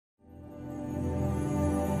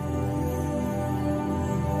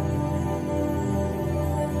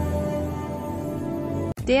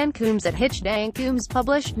Dan Coombs at Dan Coombs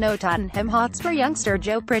published, No Tottenham Hotspur youngster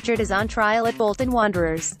Joe Pritchard is on trial at Bolton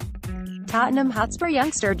Wanderers. Tottenham Hotspur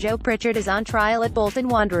youngster Joe Pritchard is on trial at Bolton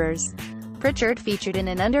Wanderers. Pritchard featured in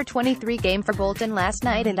an under-23 game for Bolton last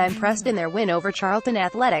night and impressed in their win over Charlton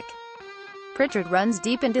Athletic. Pritchard runs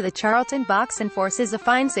deep into the Charlton box and forces a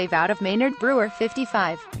fine save out of Maynard-Brewer,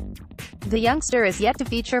 55. The youngster is yet to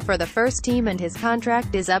feature for the first team and his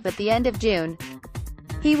contract is up at the end of June.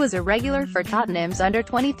 He was a regular for Tottenham's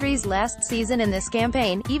under-23s last season in this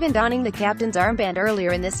campaign, even donning the captain's armband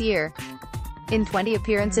earlier in this year. In 20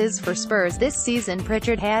 appearances for Spurs this season,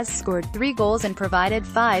 Pritchard has scored 3 goals and provided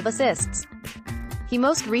 5 assists. He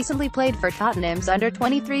most recently played for Tottenham's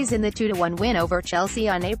under-23s in the 2-1 win over Chelsea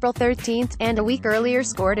on April 13, and a week earlier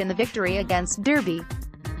scored in the victory against Derby.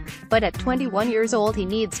 But at 21 years old he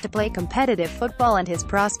needs to play competitive football and his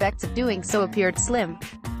prospects of doing so appeared slim.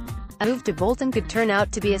 A move to Bolton could turn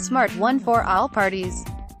out to be a smart one for all parties.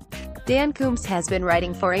 Dan Coombs has been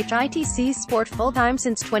writing for HITC Sport full-time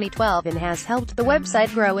since 2012 and has helped the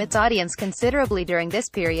website grow its audience considerably during this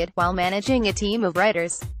period, while managing a team of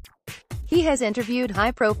writers. He has interviewed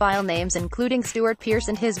high-profile names including Stuart Pearce,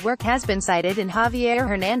 and his work has been cited in Javier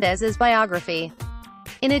Hernandez's biography.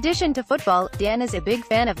 In addition to football, Dan is a big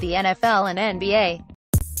fan of the NFL and NBA.